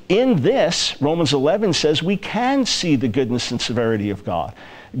 So in this, Romans 11 says we can see the goodness and severity of God.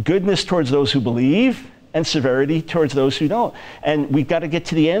 Goodness towards those who believe, and severity towards those who don't. And we've got to get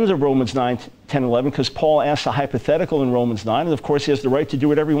to the end of Romans 9, 10, 11, because Paul asks a hypothetical in Romans 9, and of course he has the right to do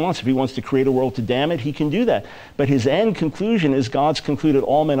whatever he wants. If he wants to create a world to damn it, he can do that. But his end conclusion is God's concluded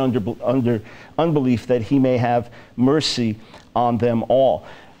all men under unbelief, that he may have mercy on them all.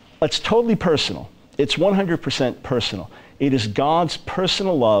 It's totally personal. It's 100% personal. It is God's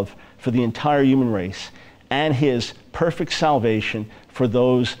personal love for the entire human race and his perfect salvation for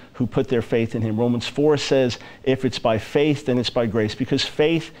those who put their faith in him. Romans 4 says, if it's by faith, then it's by grace, because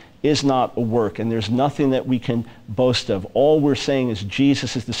faith is not a work, and there's nothing that we can boast of. All we're saying is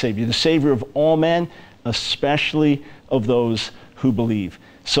Jesus is the Savior of all men, especially of those who believe.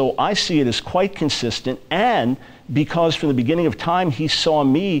 So I see it as quite consistent, and because from the beginning of time, he saw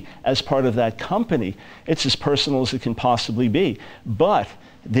me as part of that company. It's as personal as it can possibly be. But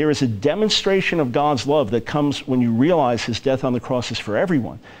there is a demonstration of God's love that comes when you realize his death on the cross is for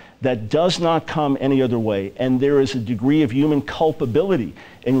everyone. That does not come any other way. And there is a degree of human culpability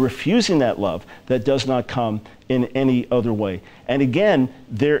in refusing that love that does not come in any other way. And again,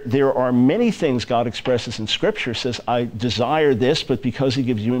 there are many things God expresses in Scripture, says, I desire this, but because he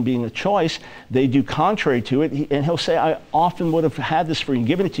gives human being a choice, they do contrary to it. And he'll say, I often would have had this for you and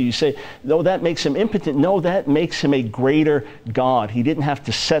given it to you. You say, no, that makes him impotent. No, that makes him a greater God. He didn't have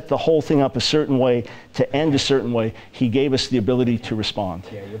to set the whole thing up a certain way to end a certain way. He gave us the ability to respond.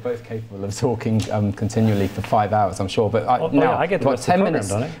 Yeah, you're both capable of talking continually for 5 hours, I'm sure. But now I get to got 10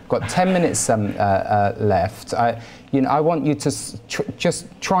 minutes. Got 10 minutes left. I want you to just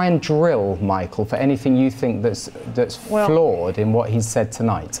try and drill Michael for anything you think that's flawed in what he's said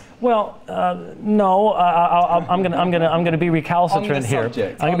tonight. Well, no, I'm going to be recalcitrant here.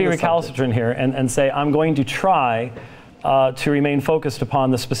 I'm going to be recalcitrant here and say I'm going to try to remain focused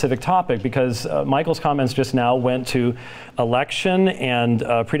upon the specific topic, because Michael's comments just now went to election and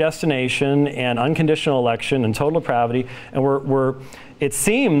predestination and unconditional election and total depravity, and it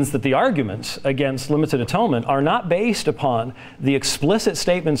seems that the arguments against limited atonement are not based upon the explicit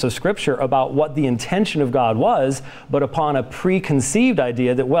statements of Scripture about what the intention of God was, but upon a preconceived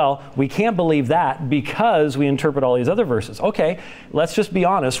idea that, well, we can't believe that because we interpret all these other verses. Okay, let's just be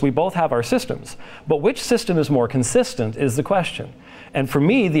honest, we both have our systems. But which system is more consistent is the question. And for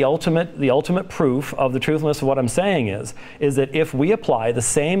me, the ultimate proof of the truthfulness of what I'm saying is that if we apply the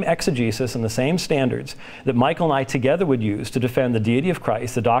same exegesis and the same standards that Michael and I together would use to defend the deity of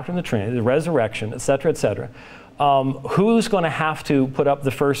Christ, the doctrine of the Trinity, the resurrection, et cetera, who's going to have to put up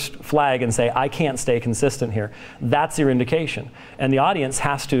the first flag and say, I can't stay consistent here? That's your indication. And the audience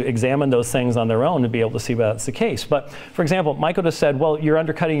has to examine those things on their own to be able to see whether that's the case. But, for example, Michael just said, well, you're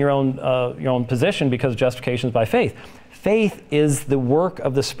undercutting your own position because justification is by faith. Faith is the work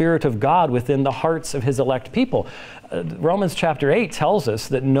of the Spirit of God within the hearts of his elect people. Romans chapter 8 tells us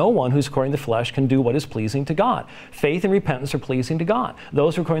that no one who's according to the flesh can do what is pleasing to God. Faith and repentance are pleasing to God.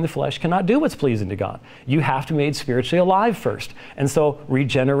 Those who are according to the flesh cannot do what's pleasing to God. You have to be made spiritually alive first. And so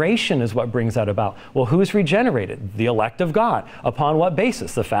regeneration is what brings that about. Well, who's regenerated? The elect of God. Upon what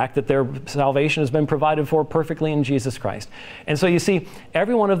basis? The fact that their salvation has been provided for perfectly in Jesus Christ. And so you see,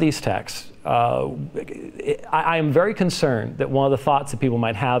 every one of these texts, I am very concerned that one of the thoughts that people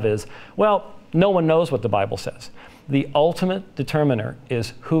might have is, well, no one knows what the Bible says. The ultimate determiner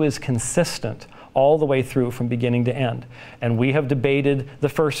is who is consistent all the way through from beginning to end. And we have debated the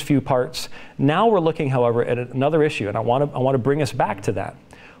first few parts. Now we're looking, however, at another issue, and I want to bring us back to that.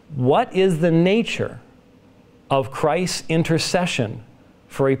 What is the nature of Christ's intercession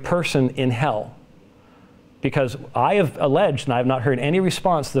for a person in hell? Because I have alleged, and I have not heard any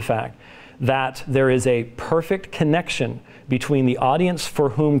response to the fact, that there is a perfect connection between the audience for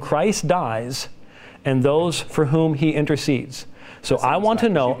whom Christ dies and those for whom he intercedes. So I want to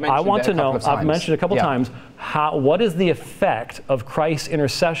know, I've mentioned a couple times, what is the effect of Christ's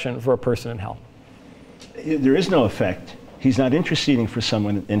intercession for a person in hell? There is no effect. He's not interceding for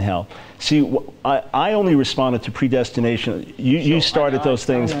someone in hell. See, I only responded to predestination. You started those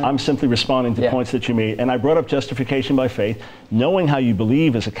things. I'm simply responding to points that you made. And I brought up justification by faith, knowing how you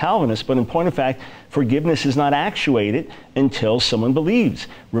believe as a Calvinist, but in point of fact, forgiveness is not actuated until someone believes.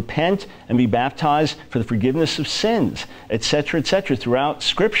 Repent and be baptized for the forgiveness of sins, et cetera, throughout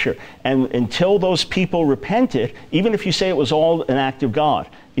Scripture. And until those people repented, even if you say it was all an act of God,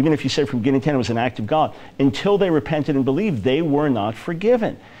 even if you say from beginning to end it was an act of God, until they repented and believed, they were not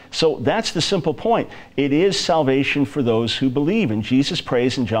forgiven. So that's the simple point. It is salvation for those who believe. And Jesus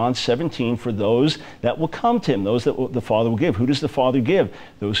prays in John 17 for those that will come to him, those that the Father will give. Who does the Father give?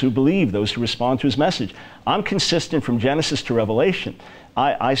 Those who believe, those who respond to his message. I'm consistent from Genesis to Revelation.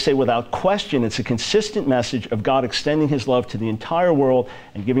 I say without question, it's a consistent message of God extending his love to the entire world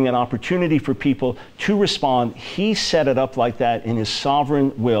and giving an opportunity for people to respond. He set it up like that in his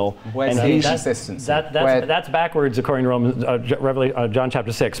sovereign will. Where's the consistency? That's backwards according to Romans, John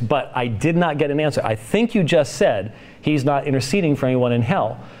chapter 6. But I did not get an answer. I think you just said he's not interceding for anyone in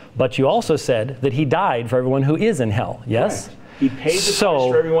hell. But you also said that he died for everyone who is in hell. Yes? Correct. He paid the price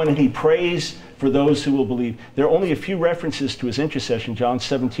for everyone, and he prays for those who will believe. There are only a few references to his intercession, John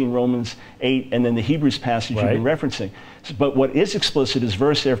 17, Romans 8, and then the Hebrews passage you've been referencing. But what is explicit is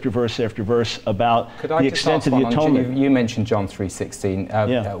verse after verse after verse about the extent of the atonement. You mentioned John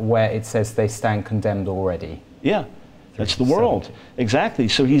 3:16, where it says they stand condemned already. Yeah. That's the world. Exactly.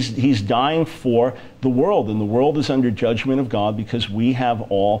 So he's dying for the world, and the world is under judgment of God because we have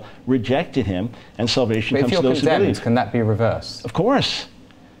all rejected him, and salvation comes to those who believe. If you're condemned, can that be reversed? Of course.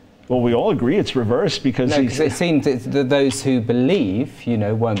 Well, we all agree it's reversed because... No, because it seems that those who believe,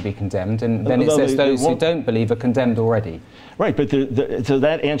 won't be condemned, and then it says those who don't believe are condemned already. Right, but so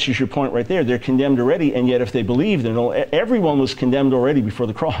that answers your point right there. They're condemned already, and yet if they believe, everyone was condemned already before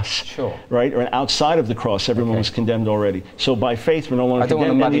the cross. Sure. Right, or outside of the cross, everyone was condemned already. So by faith, we're no longer condemned. I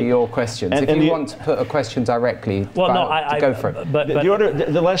don't want to muddy your questions. If you want to put a question directly, go for it. But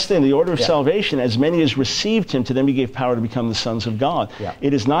the last thing, the order of salvation, as many as received him, to them he gave power to become the sons of God. Yeah.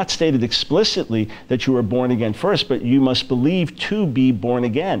 It is not stated explicitly that you are born again first, but you must believe to be born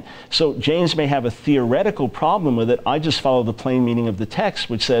again. So James may have a theoretical problem with it. I just follow the plain meaning of the text,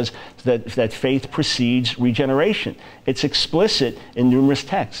 which says that faith precedes regeneration. It's explicit in numerous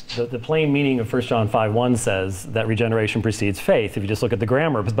texts. The plain meaning of 1 John 5:1 says that regeneration precedes faith, if you just look at the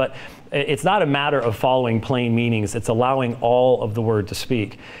grammar. But it's not a matter of following plain meanings. It's allowing all of the word to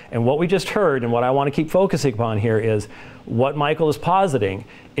speak. And what we just heard, and what I want to keep focusing upon here, is what Michael is positing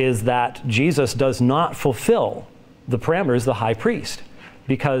is that Jesus does not fulfill the parameters of the high priest,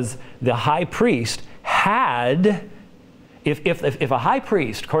 because the high priest had... If a high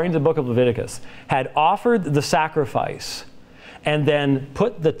priest, according to the book of Leviticus, had offered the sacrifice and then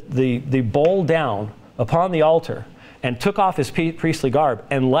put the bowl down upon the altar and took off his priestly garb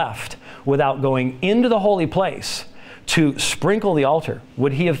and left without going into the holy place to sprinkle the altar,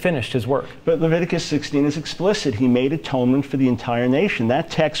 would he have finished his work? But Leviticus 16 is explicit. He made atonement for the entire nation. That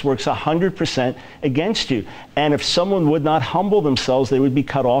text works 100% against you. And if someone would not humble themselves, they would be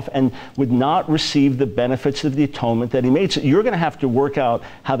cut off and would not receive the benefits of the atonement that he made. So you're going to have to work out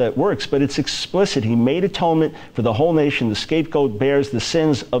how that works, but it's explicit. He made atonement for the whole nation. The scapegoat bears the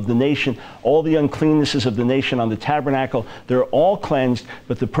sins of the nation, all the uncleannesses of the nation on the tabernacle. They're all cleansed,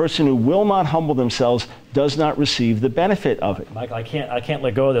 but the person who will not humble themselves does not receive the benefit of it. Michael, I can't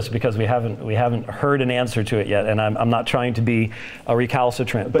let go of this because we haven't heard an answer to it yet, and I'm not trying to be a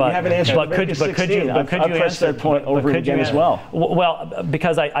recalcitrant. But you haven't answered. But could you answer that point over again as well? Well,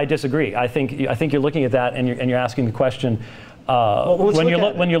 because I disagree. I think you're looking at that and you're asking the question.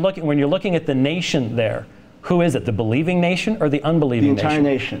 When you're looking at the nation there, who is it? The believing nation or the unbelieving nation? The entire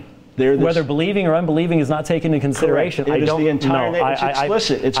nation. Whether believing or unbelieving is not taken into consideration. Correct. It is the entire nation. It's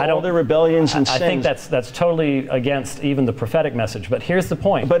explicit. It's all their rebellions and sins. I think that's totally against even the prophetic message. But here's the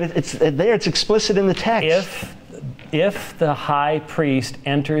point. But it's there. It's explicit in the text. If the high priest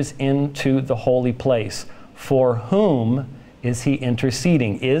enters into the holy place, for whom is he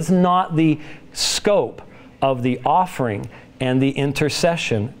interceding? Is not the scope of the offering and the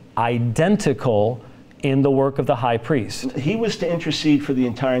intercession identical in the work of the high priest? He was to intercede for the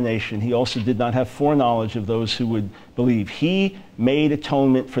entire nation. He also did not have foreknowledge of those who would believe. He made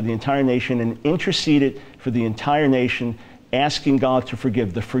atonement for the entire nation and interceded for the entire nation, asking God to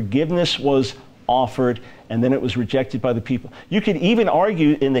forgive. The forgiveness was offered, and then it was rejected by the people. You could even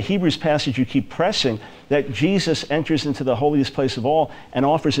argue in the Hebrews passage you keep pressing that Jesus enters into the holiest place of all and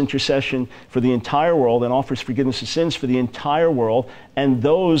offers intercession for the entire world and offers forgiveness of sins for the entire world, and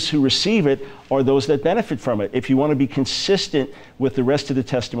those who receive it are those that benefit from it. If you want to be consistent with the rest of the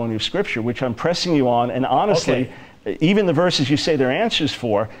testimony of Scripture, which I'm pressing you on, and honestly, even the verses you say they're answers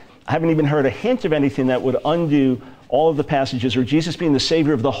for, I haven't even heard a hint of anything that would undo all of the passages, or Jesus being the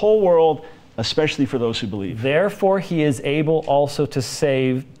Savior of the whole world, especially for those who believe. Therefore he is able also to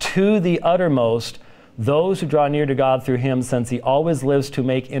save to the uttermost those who draw near to God through him, since he always lives to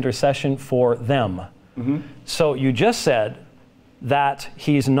make intercession for them. So you just said that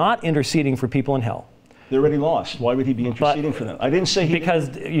he's not interceding for people in hell. They're already lost. Why would he be interceding for them? I didn't say he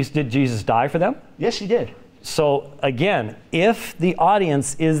did Jesus die for them? Yes, he did. So again, if the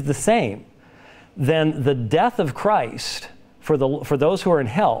audience is the same, then the death of Christ for those who are in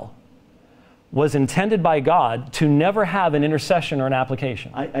hell was intended by God to never have an intercession or an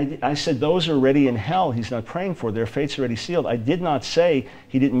application. I said those are already in hell he's not praying for. Their fate's already sealed. I did not say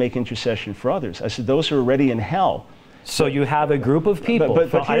he didn't make intercession for others. I said those are already in hell. So you have a group of people.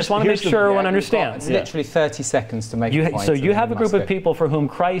 But I just want to make sure everyone understands. It's literally 30 seconds to make a point. So you have a group of people for whom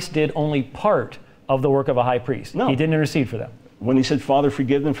Christ did only part of the work of a high priest. No. He didn't intercede for them. When he said, Father,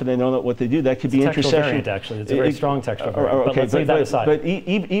 forgive them, for they know not what they do, that could be intercession. Variant, actually. It's a very strong textual variant. But let's leave that aside. But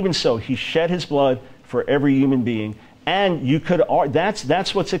even so, he shed his blood for every human being. And you could,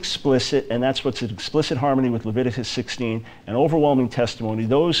 that's what's explicit, and that's what's in explicit harmony with Leviticus 16, an overwhelming testimony.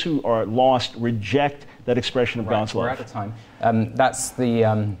 Those who are lost reject that expression of God's love. We're out of time. That's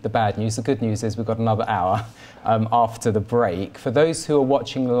the bad news. The good news is we've got another hour after the break. For those who are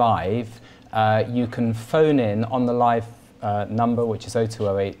watching live, You can phone in on the live number, which is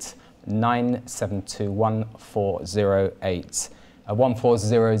 0208 972 1408.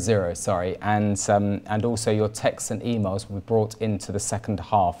 1400, sorry, and also your texts and emails will be brought into the second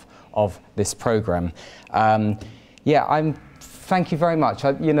half of this program. Thank you very much.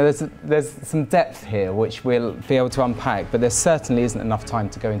 There's some depth here which we'll be able to unpack, but there certainly isn't enough time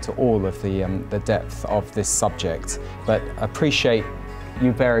to go into all of the depth of this subject. But appreciate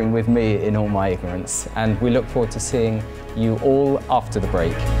you bearing with me in all my ignorance, and we look forward to seeing you all after the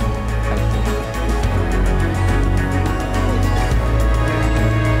break.